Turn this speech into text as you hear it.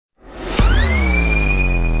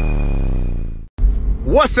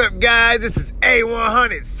What's up, guys? This is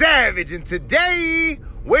A100 Savage, and today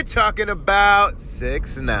we're talking about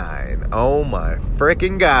 6ix9ine. Oh my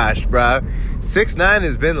freaking gosh, bro. 6ix9ine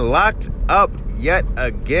has been locked up yet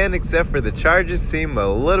again, except for the charges seem a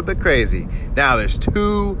little bit crazy. Now, there's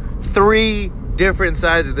 3 different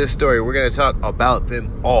sides of this story. We're going to talk about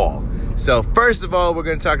them all. So first of all, we're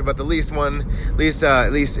going to talk about the least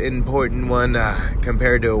important one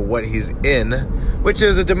compared to what he's in, which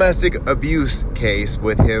is a domestic abuse case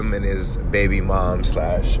with him and his baby mom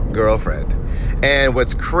 / girlfriend. And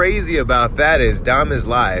what's crazy about that is Dom Is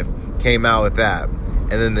Live came out with that,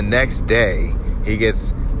 and then the next day he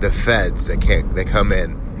gets the feds that come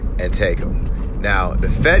in and take him. Now the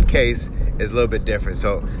Fed case is a little bit different.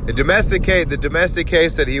 So the domestic case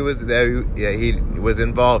that he was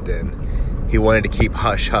involved in, he wanted to keep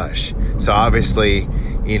hush hush. So obviously,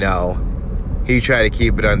 he tried to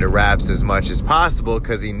keep it under wraps as much as possible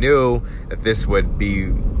because he knew that this would be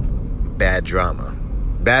bad drama,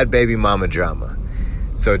 bad baby mama drama.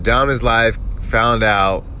 So Dom Is Live found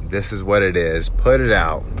out this is what it is, put it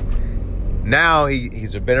out. Now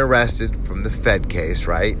he's been arrested from the Fed case,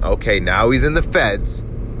 right? Okay, now he's in the feds.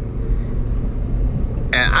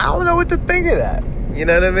 And I don't know what to think of that. You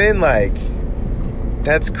know what I mean? Like,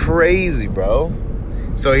 that's crazy, bro.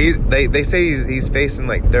 So they say he's facing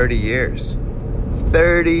like 30 years.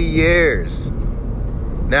 30 years.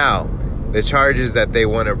 Now, the charges that they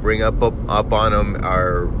want to bring up on him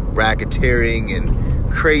are racketeering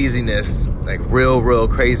and craziness, like real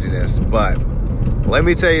craziness. But let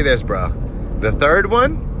me tell you this, bro. The third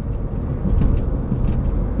one,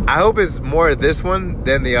 I hope it's more this one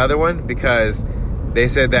than the other one, because they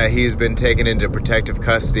said that he's been taken into protective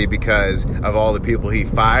custody because of all the people he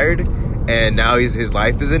fired, and now his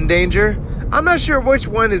life is in danger. I'm not sure which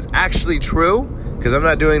one is actually true, because I'm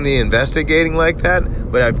not doing the investigating like that,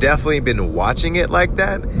 but I've definitely been watching it like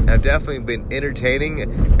that. I've definitely been entertaining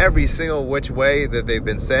every single which way that they've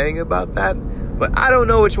been saying about that, but I don't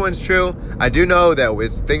know which one's true. I do know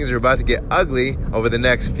that things are about to get ugly over the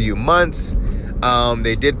next few months.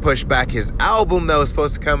 They did push back his album that was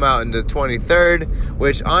supposed to come out on the 23rd,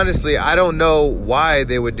 which honestly, I don't know why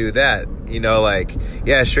they would do that.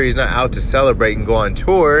 Yeah, sure, he's not out to celebrate and go on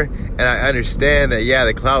tour, and I understand that, yeah,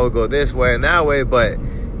 the cloud will go this way and that way, but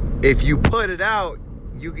if you put it out,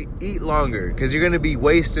 you can eat longer, because you're going to be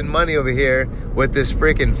wasting money over here with this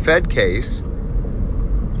freaking Fed case.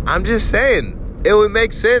 I'm just saying, it would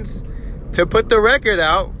make sense to put the record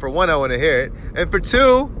out. For one, I want to hear it, and for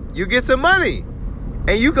two, you get some money.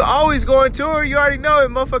 And you can always go on tour. You already know it.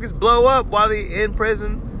 Motherfuckers blow up while they in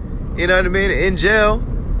prison. You know what I mean? In jail.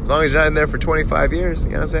 As long as you're not in there for 25 years.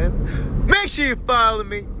 You know what I'm saying? Make sure you follow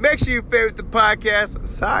me. Make sure you favorite the podcast.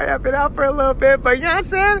 Sorry, I've been out for a little bit. But you know what I'm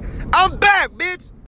saying? I'm back, bitch.